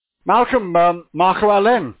Malcolm, Marco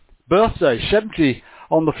Allen, birthday, 70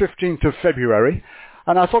 on the 15th of February.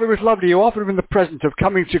 And I thought it was lovely. You offered him the present of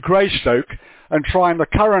coming to Greystoke and trying the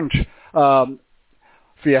current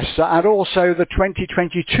Fiesta and also the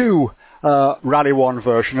 2022 Rally 1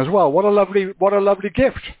 version as well. What a lovely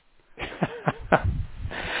gift.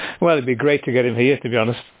 Well, it'd be great to get him here, to be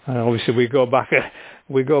honest. Obviously, we go back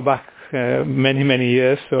many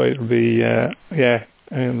years, so it'll be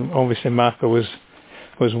And obviously, Marco was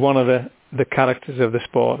one of the characters of the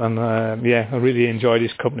sport, and I really enjoyed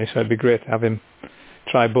his company. So it'd be great to have him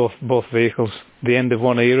try both vehicles, the end of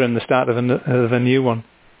one era and the start of a new one.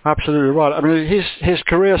 Absolutely right. I mean, his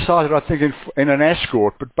career started, I think, in an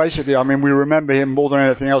Escort, but basically, I mean, we remember him more than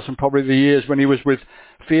anything else in probably the years when he was with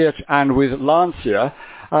Fiat and with Lancia,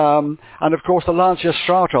 and of course the Lancia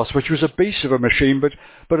Stratos, which was a beast of a machine, but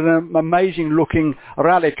an amazing-looking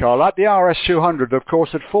rally car, like the RS200, of course,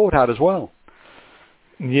 that Ford had as well.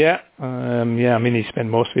 Yeah, I mean, he spent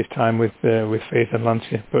most of his time with Fiat and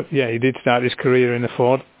Lancia, but yeah, he did start his career in a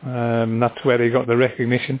Ford. That's where he got the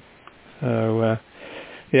recognition. So.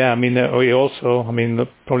 Yeah, I mean, he also, I mean,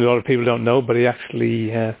 probably a lot of people don't know, but he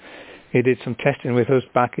actually, he did some testing with us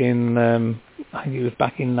back in, I think it was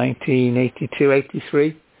back in 1982,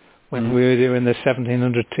 83, when we were doing the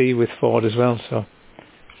 1700T with Ford as well, so.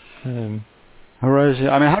 Crazy.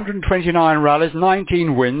 I mean, 129 rallies,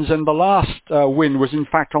 19 wins, and the last win was in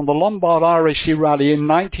fact on the Lombard RAC Rally in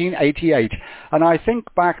 1988. And I think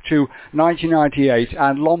back to 1998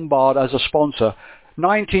 and Lombard as a sponsor,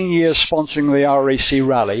 19 years sponsoring the RAC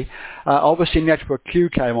Rally. Obviously Network Q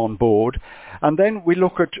came on board, and then we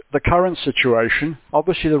look at the current situation.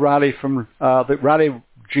 Obviously the Rally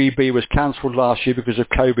GB was cancelled last year because of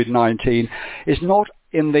COVID-19. Is not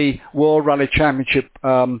in the World Rally Championship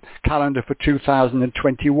calendar for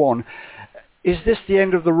 2021. Is this the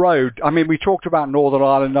end of the road? I mean, we talked about Northern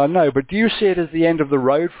Ireland, I know, but do you see it as the end of the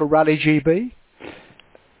road for Rally GB?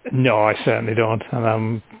 No, I certainly don't, and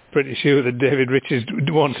I'm pretty sure that David Richards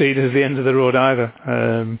won't see it as the end of the road either.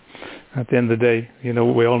 At the end of the day, you know,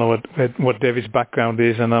 we all know what David's background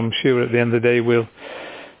is, and I'm sure at the end of the day we'll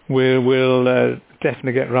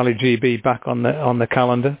definitely get Rally GB back on the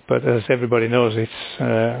calendar. But as everybody knows, it's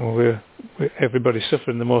everybody's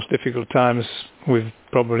suffering the most difficult times we've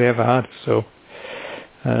probably ever had. So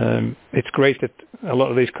it's great that a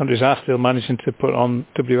lot of these countries are still managing to put on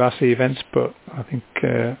WRC events, but I think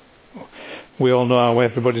we all know how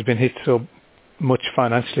everybody's been hit so much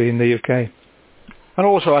financially in the UK. And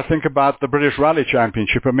also I think about the British Rally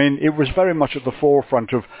Championship. I mean, it was very much at the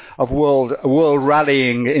forefront of world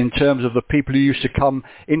rallying in terms of the people who used to come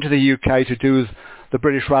into the UK to do the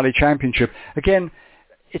British Rally Championship. Again,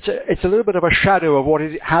 it's a little bit of a shadow of what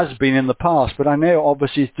it has been in the past, but I know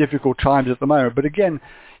obviously it's difficult times at the moment. But again,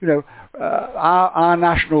 you know, our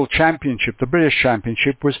national championship, the British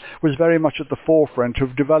Championship, was very much at the forefront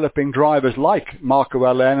of developing drivers like Marco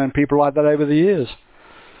Allen and people like that over the years.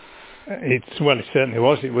 It certainly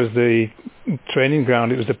was. It was the training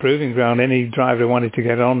ground. It was the proving ground. Any driver who wanted to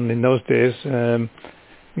get on in those days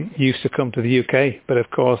used to come to the UK. But of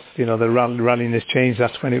course, you know, the rallying has changed.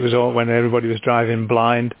 That's when it was when everybody was driving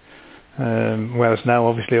blind. Whereas now,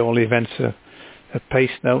 obviously, all the events are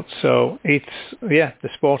pace notes. So the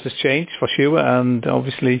sport has changed for sure, and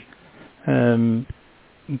obviously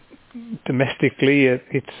domestically,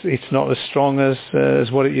 it's not as strong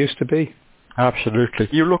as what it used to be. Absolutely.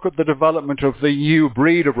 You look at the development of the new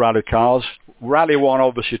breed of rally cars. Rally 1,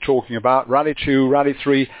 obviously, talking about Rally 2, Rally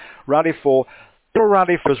 3, Rally 4. Is there a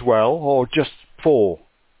Rally 4 as well, or just 4?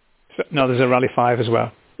 No, there's a Rally 5 as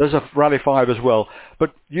well. There's a Rally 5 as well.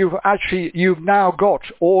 But you've now got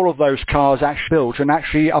all of those cars actually built and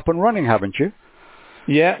actually up and running, haven't you?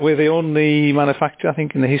 Yeah, we're the only manufacturer, I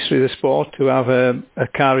think, in the history of the sport to have a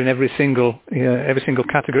car in every single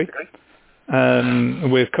category.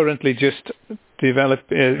 We're currently just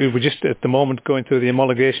we're just at the moment going through the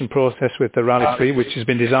homologation process with the Rally 3, which has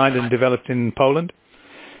been designed and developed in Poland.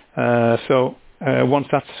 So once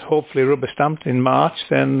that's hopefully rubber stamped in March,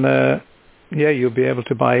 then you'll be able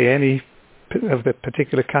to buy any of the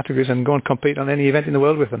particular categories and go and compete on any event in the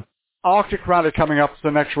world with them. Arctic Rally coming up to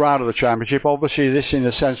the next round of the championship. Obviously, this in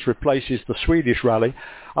a sense replaces the Swedish Rally.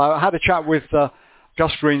 I had a chat with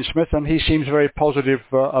Gus Greensmith, and he seems very positive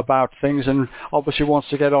about things and obviously wants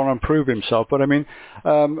to get on and prove himself. But I mean,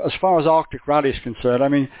 as far as Arctic Rally is concerned, I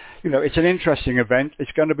mean, you know, it's an interesting event.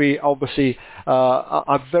 It's going to be obviously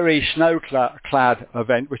a very snow-clad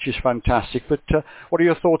event, which is fantastic. But what are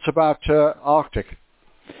your thoughts about Arctic?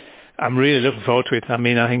 I'm really looking forward to it. I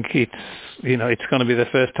mean, I think it's going to be the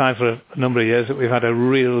first time for a number of years that we've had a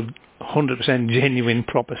real 100% genuine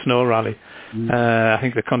proper snow rally. I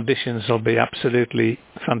think the conditions will be absolutely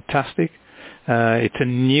fantastic. It's a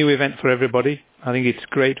new event for everybody. I think it's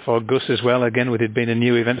great for Gus as well, again, with it being a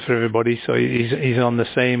new event for everybody. So he's on the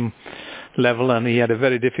same level, and he had a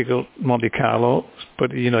very difficult Monte Carlo.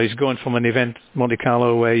 But, he's going from an event, Monte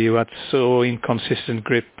Carlo, where you had so inconsistent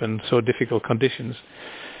grip and so difficult conditions,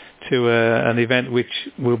 to an event which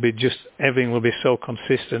will be everything will be so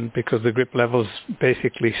consistent because the grip level's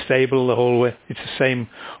basically stable the whole way. It's the same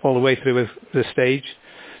all the way through the stage.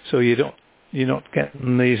 So you're not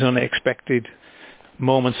getting these unexpected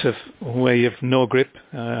moments of where you have no grip.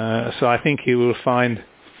 So I think he will find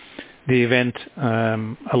the event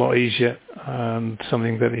a lot easier and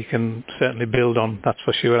something that he can certainly build on, that's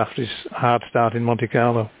for sure, after his hard start in Monte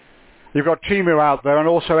Carlo. You've got Timu out there, and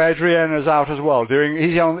also Adrian is out as well. Is he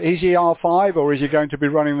R5, or is he going to be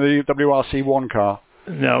running the WRC1 car?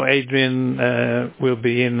 No, Adrian will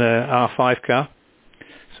be in the R5 car,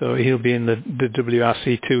 so he'll be in the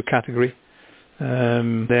WRC2 category.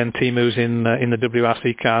 Then Timu's in the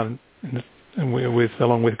WRC car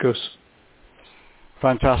along with Gus.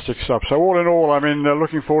 Fantastic stuff. So all in all,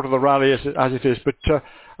 looking forward to the rally as it is, but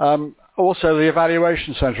also the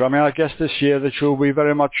evaluation centre. I guess this year that you'll be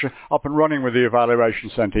very much up and running with the evaluation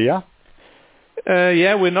centre, yeah?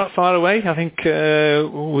 Yeah, we're not far away. I think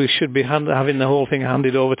we should be having the whole thing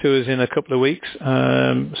handed over to us in a couple of weeks.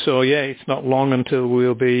 So yeah, it's not long until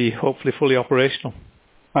we'll be hopefully fully operational.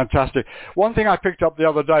 Fantastic. One thing I picked up the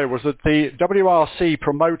other day was that the WRC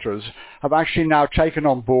promoters have actually now taken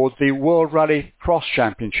on board the World Rally Cross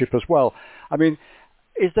Championship as well.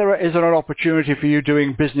 Is there an opportunity for you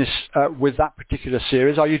doing business with that particular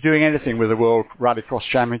series? Are you doing anything with the World Rally Cross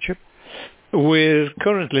Championship? We're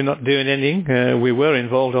currently not doing anything. We were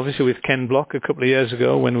involved, obviously, with Ken Block a couple of years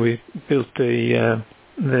ago when we built the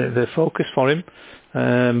Focus for him.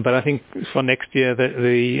 But I think for next year,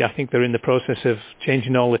 I think they're in the process of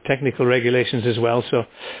changing all the technical regulations as well. So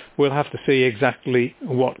we'll have to see exactly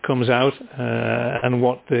what comes out and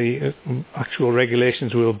what the actual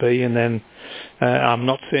regulations will be. And then I'm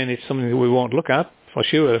not saying it's something that we won't look at for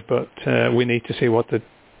sure, but we need to see what the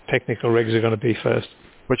technical regs are going to be first.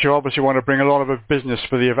 But you obviously want to bring a lot of business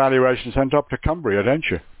for the evaluation centre up to Cumbria, don't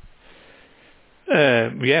you?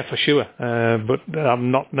 Yeah, for sure. But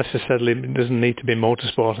I'm not necessarily, it doesn't need to be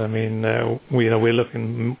motorsport. We're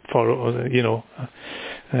looking for,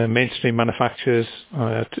 mainstream manufacturers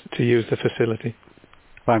to use the facility.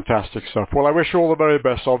 Fantastic stuff. Well, I wish you all the very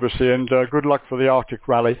best, obviously, and good luck for the Arctic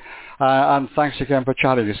Rally. And thanks again for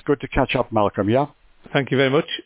chatting. It's good to catch up, Malcolm, yeah? Thank you very much.